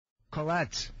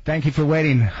Colette, thank you for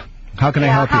waiting. How can I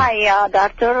help you? Hi,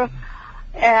 doctor.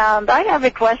 And I have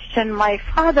a question. My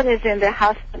father is in the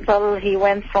hospital. He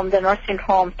went from the nursing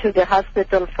home to the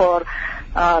hospital for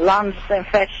lungs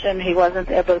infection. He wasn't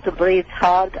able to breathe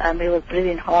hard, and he was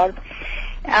breathing hard.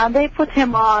 And they put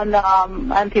him on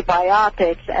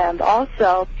antibiotics, and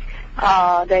also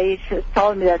they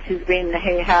told me that he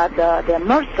had the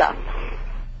MRSA.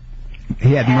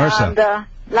 He had MRSA. And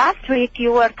last week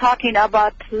you were talking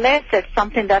about LASIK,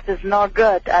 something that is not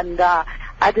good, and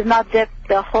I did not get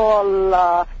the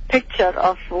whole picture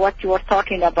of what you were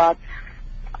talking about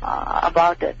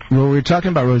it. Well, we were talking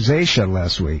about rosacea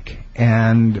last week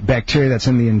and bacteria that's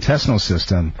in the intestinal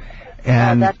system.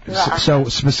 And so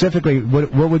specifically,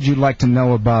 what would you like to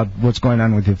know about what's going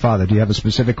on with your father? Do you have a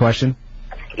specific question?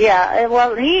 Yeah,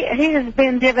 well, he has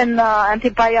been given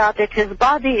antibiotics. His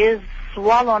body is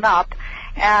swollen up,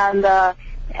 and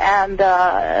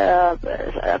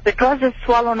because it's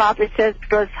swollen up, it says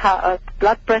because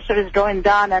blood pressure is going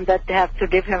down and that they have to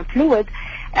give him fluid,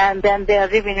 and then they are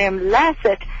giving him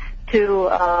LASIK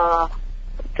to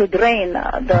drain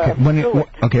the fluid.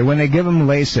 When they give him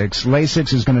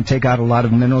LASIK is going to take out a lot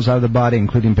of minerals out of the body,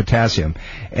 including potassium,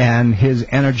 and his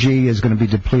energy is going to be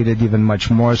depleted even much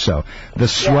more so.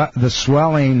 The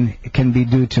swelling can be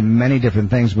due to many different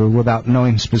things, but without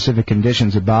knowing specific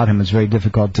conditions about him, it's very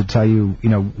difficult to tell you,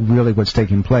 really what's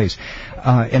taking place.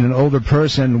 In an older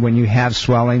person, when you have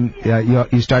swelling,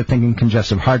 you start thinking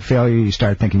congestive heart failure, you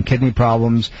start thinking kidney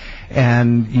problems,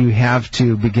 and you have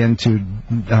to begin to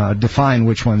define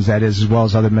which ones that is, as well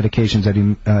as other medications that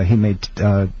he may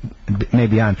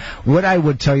be on. What I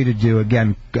would tell you to do,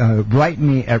 again, write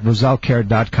me at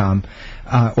rosellecare.com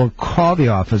or call the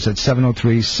office at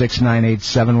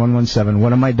 703-698-7117.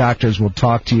 One of my doctors will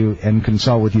talk to you and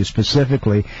consult with you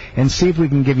specifically and see if we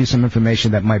can give you some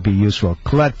information that might be useful.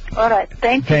 Colette. All right.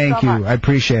 Thank you so much. I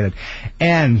appreciate it.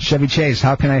 And Chevy Chase,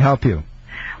 how can I help you?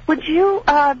 Would you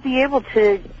be able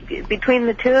to, between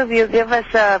the two of you, give us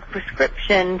a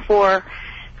prescription for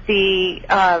the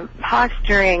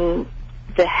posturing,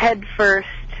 the head first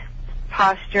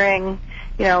posturing,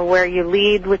 where you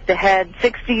lead with the head,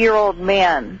 60-year-old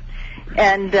man,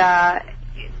 and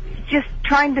just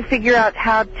trying to figure out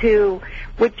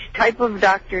which type of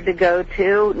doctor to go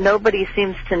to. Nobody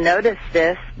seems to notice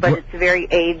this, but it's very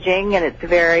aging and it's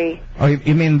very... Oh,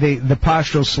 you mean the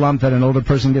postural slump that an older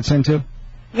person gets into?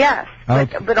 Yes,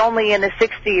 but only in a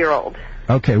 60-year-old.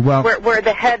 Okay, well... Where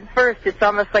the head first, it's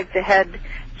almost like the head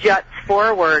juts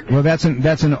forward. Well, that's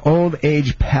an old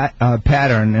age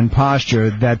pattern and posture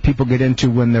that people get into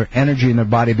when their energy in their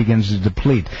body begins to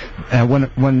deplete.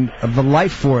 When the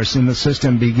life force in the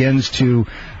system begins to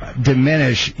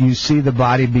diminish, you see the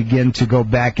body begin to go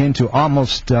back into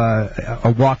almost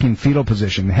a walking fetal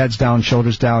position. The head's down,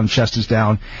 shoulders down, chest is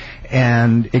down,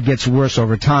 and it gets worse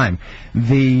over time.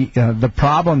 The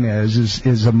problem is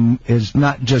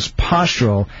not just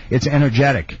postural; it's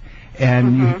energetic.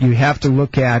 And you have to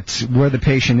look at where the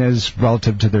patient is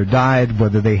relative to their diet,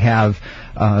 whether they have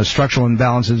structural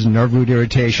imbalances, nerve root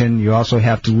irritation. You also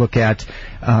have to look at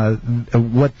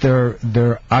what their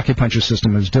acupuncture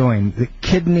system is doing. The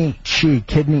kidney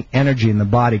energy in the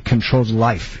body controls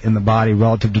life in the body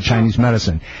relative to Chinese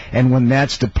medicine. And when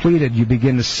that's depleted, you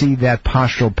begin to see that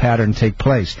postural pattern take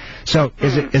place. So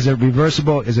is it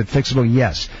reversible? Is it fixable?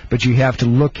 Yes. But you have to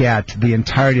look at the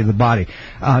entirety of the body.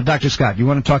 Dr. Scott, you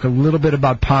want to talk a little bit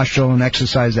about postural and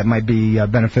exercise that might be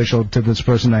beneficial to this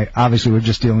person? Obviously, we're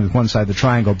just dealing with one side of the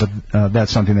triangle, but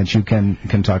that's something that you can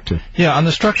talk to. Yeah, on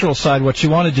the structural side, what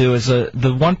you want to do is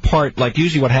the one part, like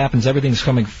usually what happens, everything's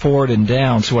coming forward and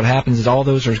down, so what happens is all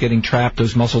those are getting trapped,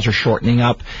 those muscles are shortening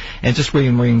up, and just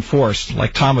being reinforced.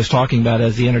 Like Tom was talking about,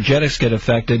 as the energetics get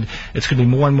affected, it's going to be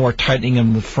more and more tightening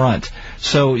in the front.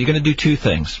 So you're going to do two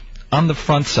things. On the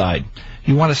front side,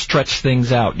 you want to stretch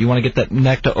things out. You want to get that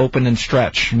neck to open and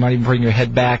stretch. You might even bring your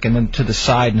head back and then to the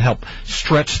side and help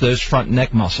stretch those front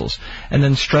neck muscles. And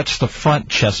then stretch the front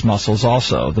chest muscles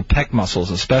also, the pec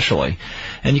muscles especially.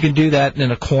 And you can do that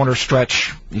in a corner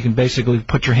stretch. You can basically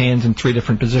put your hands in 3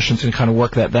 different positions and kind of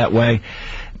work that way.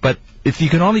 But if you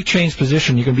can only change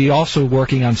position, you can be also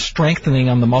working on strengthening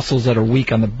on the muscles that are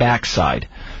weak on the back side.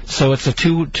 So it's a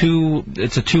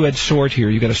two-edged sword here.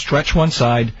 You've got to stretch one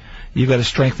side, you've got to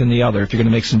strengthen the other if you're going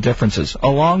to make some differences.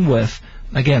 Along with,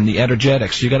 again, the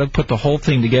energetics. You've got to put the whole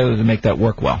thing together to make that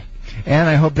work well. And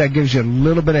I hope that gives you a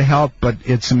little bit of help, but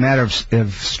it's a matter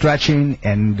of stretching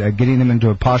and getting them into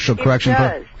a postural correction. It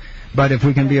does. But if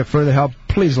we can be of further help,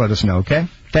 please let us know, okay?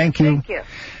 Thank you. Thank you.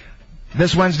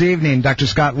 This Wednesday evening, Dr.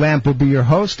 Scott Lamp will be your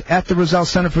host at the Roselle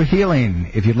Center for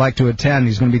Healing. If you'd like to attend,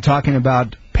 he's going to be talking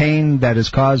about pain that is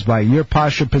caused by your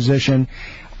posture position,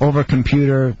 over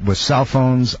computer, with cell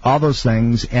phones, all those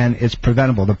things, and it's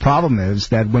preventable. The problem is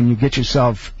that when you get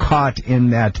yourself caught in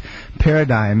that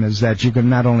paradigm is that you can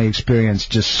not only experience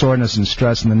just soreness and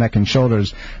stress in the neck and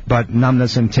shoulders, but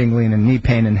numbness and tingling and knee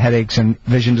pain and headaches and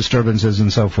vision disturbances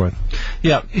and so forth.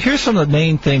 Yeah, here's some of the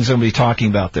main things I'm going to be talking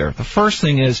about there. The first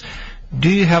thing is, do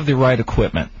you have the right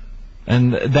equipment?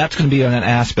 And that's going to be an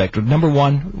aspect. Number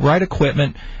one, right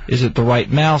equipment. Is it the right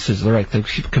mouse? Is it the right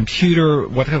computer?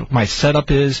 What my setup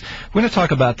is? We're going to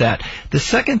talk about that. The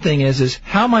second thing is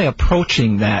how am I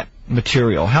approaching that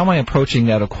material? How am I approaching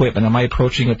that equipment? Am I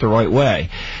approaching it the right way?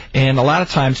 And a lot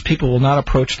of times people will not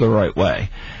approach the right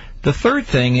way. The third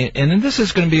thing, and this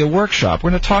is going to be a workshop, we're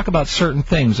going to talk about certain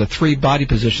things, the 3 body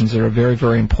positions that are very,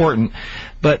 very important.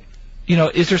 But you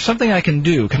know, is there something I can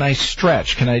do? Can I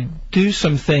stretch? Can I do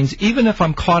some things, even if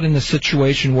I'm caught in a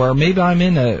situation where maybe I'm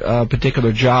in a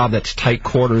particular job that's tight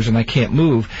quarters and I can't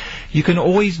move? You can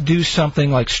always do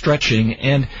something like stretching.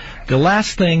 And the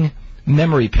last thing,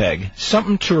 memory peg,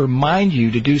 something to remind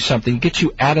you to do something, get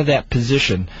you out of that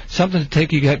position, something to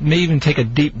take you, may even take a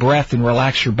deep breath and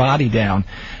relax your body down.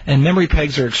 And memory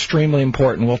pegs are extremely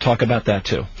important. We'll talk about that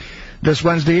too. This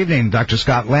Wednesday evening, Dr.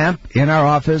 Scott Lamp in our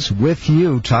office with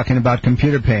you talking about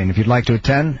computer pain. If you'd like to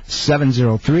attend,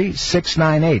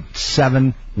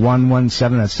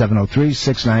 703-698-7117. That's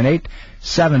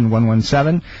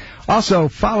 703-698-7117. Also,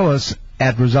 follow us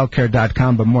at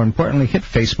rosellecare.com, but more importantly, hit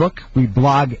Facebook. We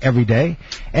blog every day.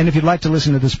 And if you'd like to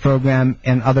listen to this program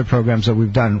and other programs that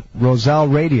we've done,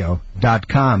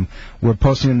 RoselleRadio.com. We're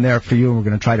posting them there for you, and we're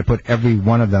going to try to put every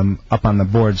one of them up on the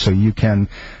board so you can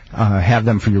have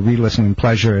them for your re-listening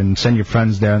pleasure and send your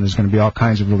friends there, and there's going to be all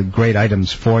kinds of really great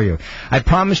items for you. I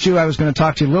promised you I was going to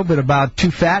talk to you a little bit about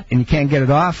too fat and you can't get it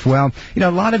off. Well, you know,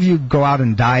 a lot of you go out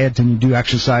and diet and you do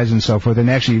exercise and so forth, and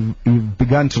actually you've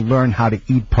begun to learn how to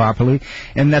eat properly,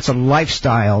 and that's a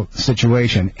lifestyle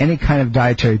situation. Any kind of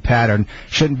dietary pattern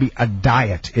shouldn't be a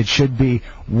diet. It should be,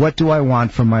 what do I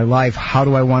want from my life? How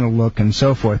do I want to look? And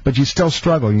so forth. But you still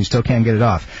struggle and you still can't get it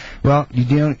off. Well, do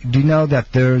you know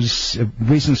that there's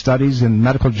recent studies in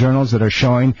medical journals that are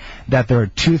showing that there are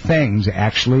 2 things,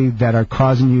 actually, that are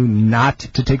causing you not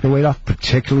to take the weight off,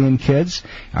 particularly in kids,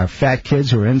 our fat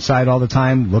kids who are inside all the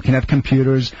time, looking at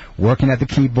computers, working at the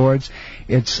keyboards.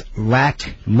 It's low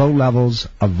levels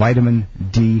of vitamin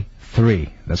D3.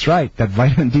 That's right, that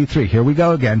vitamin D3. Here we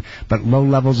go again, but low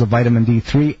levels of vitamin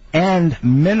D3 and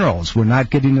minerals. We're not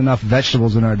getting enough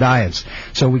vegetables in our diets.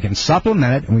 So we can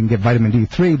supplement it and we can get vitamin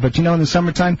D3, but you know, in the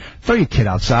summertime, throw your kid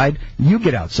outside, you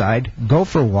get outside, go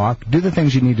for a walk, do the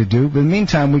things you need to do. But in the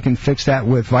meantime, we can fix that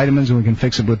with vitamins and we can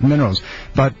fix it with minerals.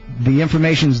 But the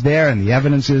information's there and the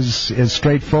evidence is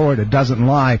straightforward. It doesn't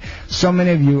lie. So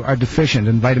many of you are deficient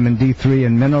in vitamin D3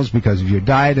 and minerals because of your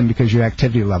diet and because of your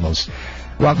activity levels.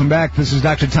 Welcome back. This is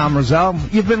Dr. Tom Roselle.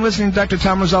 You've been listening to Dr.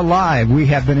 Tom Roselle Live. We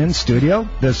have been in studio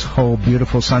this whole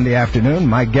beautiful Sunday afternoon.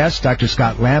 My guest, Dr.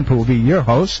 Scott Lamp, who will be your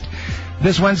host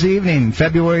this Wednesday evening,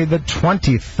 February the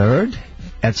 23rd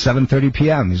at 7:30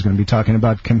 p.m. He's going to be talking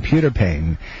about computer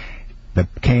pain. The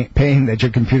pain that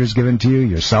your computer's given to you,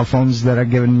 your cell phones that are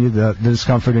giving you the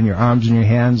discomfort in your arms and your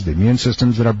hands, the immune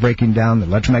systems that are breaking down, the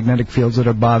electromagnetic fields that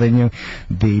are bothering you,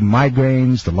 the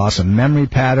migraines, the loss of memory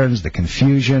patterns, the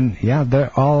confusion. Yeah,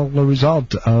 they're all the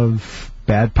result of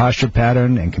bad posture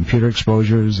pattern and computer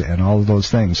exposures and all of those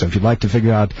things. So if you'd like to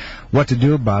figure out what to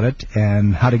do about it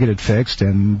and how to get it fixed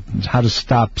and how to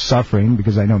stop suffering,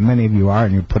 because I know many of you are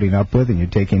and you're putting up with and you're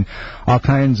taking all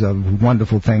kinds of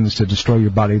wonderful things to destroy your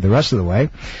body the rest of the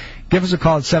way, give us a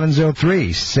call at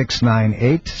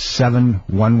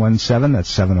 703-698-7117.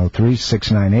 That's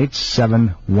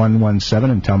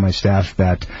 703-698-7117, and tell my staff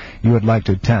that you would like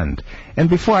to attend. And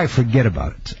before I forget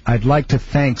about it, I'd like to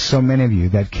thank so many of you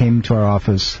that came to our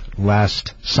office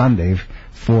last Sunday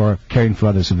for Caring for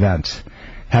Others event.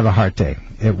 Have a Heart Day.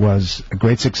 It was a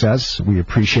great success. We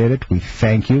appreciate it. We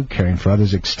thank you. Caring for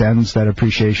Others extends that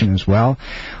appreciation as well.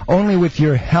 Only with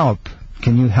your help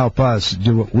can you help us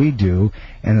do what we do,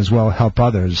 and as well help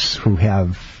others who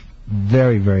have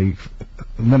very, very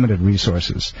limited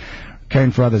resources.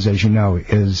 Caring for Others, as you know,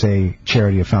 is a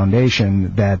charity, a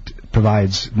foundation that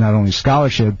provides not only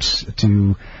scholarships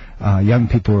to young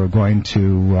people who are going to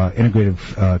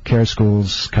integrative care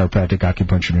schools, chiropractic,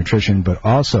 acupuncture, nutrition, but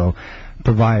also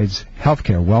provides health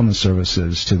care, wellness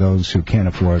services to those who can't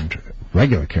afford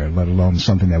regular care, let alone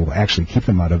something that will actually keep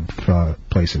them out of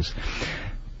places.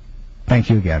 Thank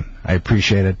you again. I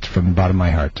appreciate it from the bottom of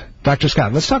my heart. Dr.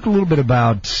 Scott, let's talk a little bit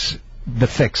about the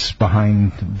fix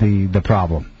behind the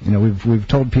problem. You know, we've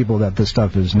told people that this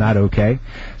stuff is not okay.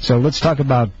 So let's talk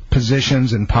about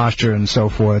positions and posture and so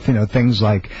forth. You know, things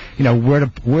like, you know,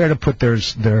 where to put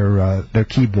their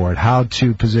keyboard, how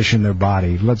to position their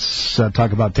body. Let's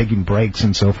talk about taking breaks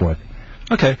and so forth.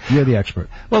 Okay. You're the expert.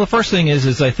 Well, the first thing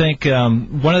is I think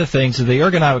one of the things is the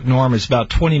ergonomic norm is about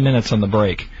 20 minutes on the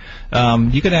break.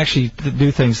 You can actually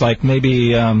do things like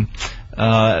maybe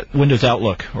Windows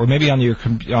Outlook, or maybe on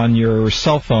your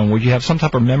cell phone, where you have some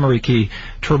type of memory key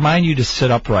to remind you to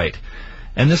sit upright.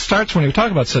 And this starts when you're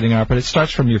talking about sitting upright. It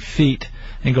starts from your feet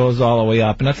and goes all the way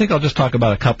up. And I think I'll just talk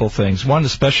about a couple of things. One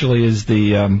especially is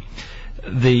the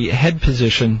head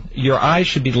position. Your eyes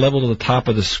should be level to the top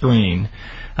of the screen.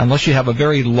 Unless you have a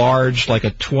very large, like a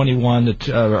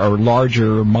 21 or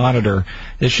larger monitor,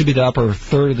 it should be the upper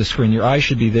third of the screen. Your eyes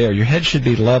should be there. Your head should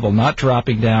be level, not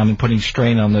dropping down and putting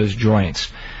strain on those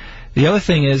joints. The other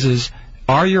thing is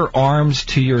are your arms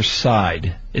to your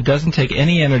side? It doesn't take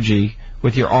any energy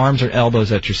with your arms or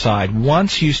elbows at your side.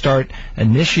 Once you start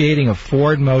initiating a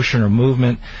forward motion or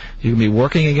movement, you can be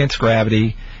working against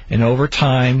gravity, and over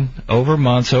time, over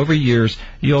months, over years,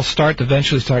 you'll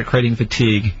eventually start creating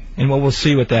fatigue. And what we'll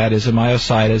see with that is a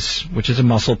myositis, which is a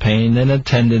muscle pain, then the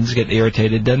tendons get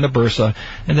irritated, then the bursa,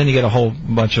 and then you get a whole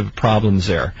bunch of problems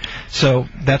there. So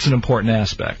that's an important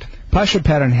aspect. Posture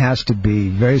pattern has to be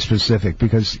very specific,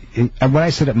 because when I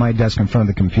sit at my desk in front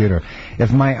of the computer,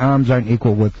 if my arms aren't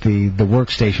equal with the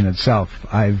workstation itself,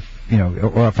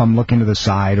 or if I'm looking to the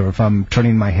side, or if I'm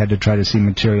turning my head to try to see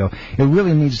material, it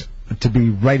really needs to be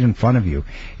right in front of you.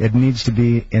 It needs to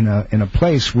be in a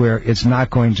place where it's not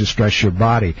going to stress your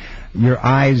body. Your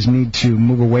eyes need to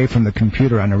move away from the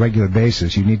computer on a regular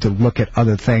basis. You need to look at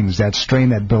other things. That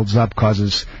strain that builds up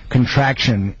causes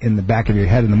contraction in the back of your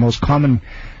head, and the most common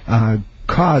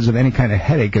cause of any kind of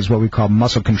headache is what we call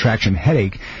muscle contraction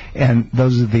headache, and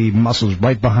those are the muscles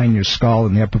right behind your skull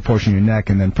and the upper portion of your neck,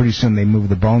 and then pretty soon they move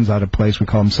the bones out of place. We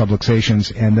call them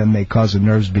subluxations, and then they cause the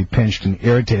nerves to be pinched and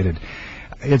irritated.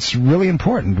 It's really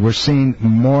important. We're seeing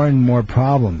more and more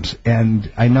problems,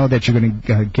 and I know that you're going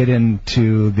to get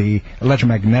into the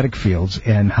electromagnetic fields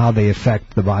and how they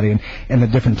affect the body and the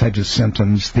different types of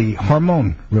symptoms, the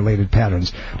hormone-related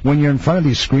patterns. When you're in front of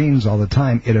these screens all the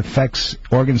time, it affects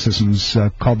organ systems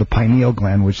called the pineal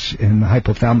gland, which in the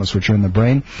hypothalamus, which are in the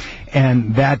brain,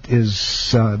 and that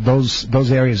is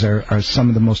those areas are some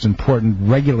of the most important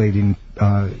regulating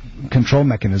control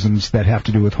mechanisms that have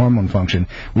to do with hormone function.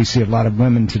 We see a lot of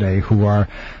women today who are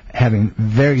having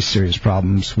very serious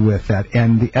problems with that,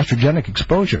 and the estrogenic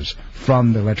exposures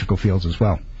from the electrical fields as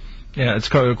well. Yeah, it's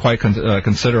quite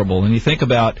considerable. And you think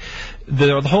about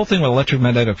the whole thing with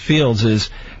electromagnetic fields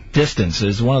is distance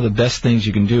is one of the best things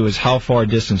you can do. Is how far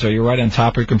distance. Are you right on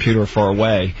top of your computer or far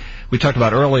away? We talked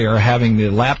about earlier having the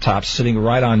laptop sitting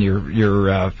right on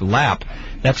your lap.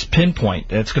 That's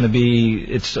pinpoint. It's going to be,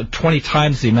 it's 20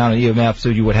 times the amount of EMF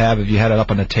that you would have if you had it up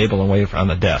on the table and away from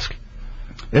the desk.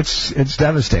 It's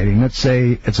devastating. It's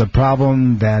a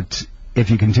problem that if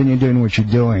you continue doing what you're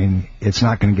doing, it's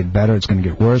not going to get better. It's going to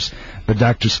get worse. But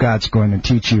Dr. Scott's going to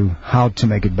teach you how to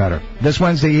make it better. This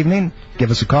Wednesday evening, give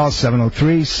us a call,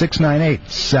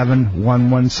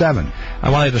 703-698-7117. I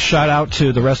wanted to shout out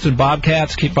to the Reston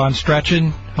Bobcats. Keep on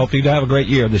stretching. Hope you have a great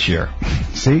year this year.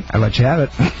 See, I let you have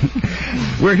it.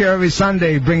 We're here every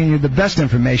Sunday bringing you the best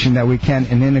information that we can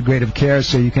in integrative care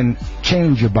so you can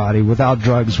change your body without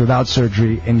drugs, without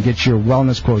surgery, and get your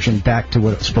wellness quotient back to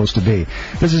what it's supposed to be.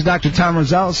 This is Dr. Tom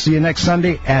Roselle. See you next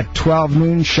Sunday at 12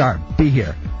 noon sharp. Be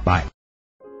here. Bye.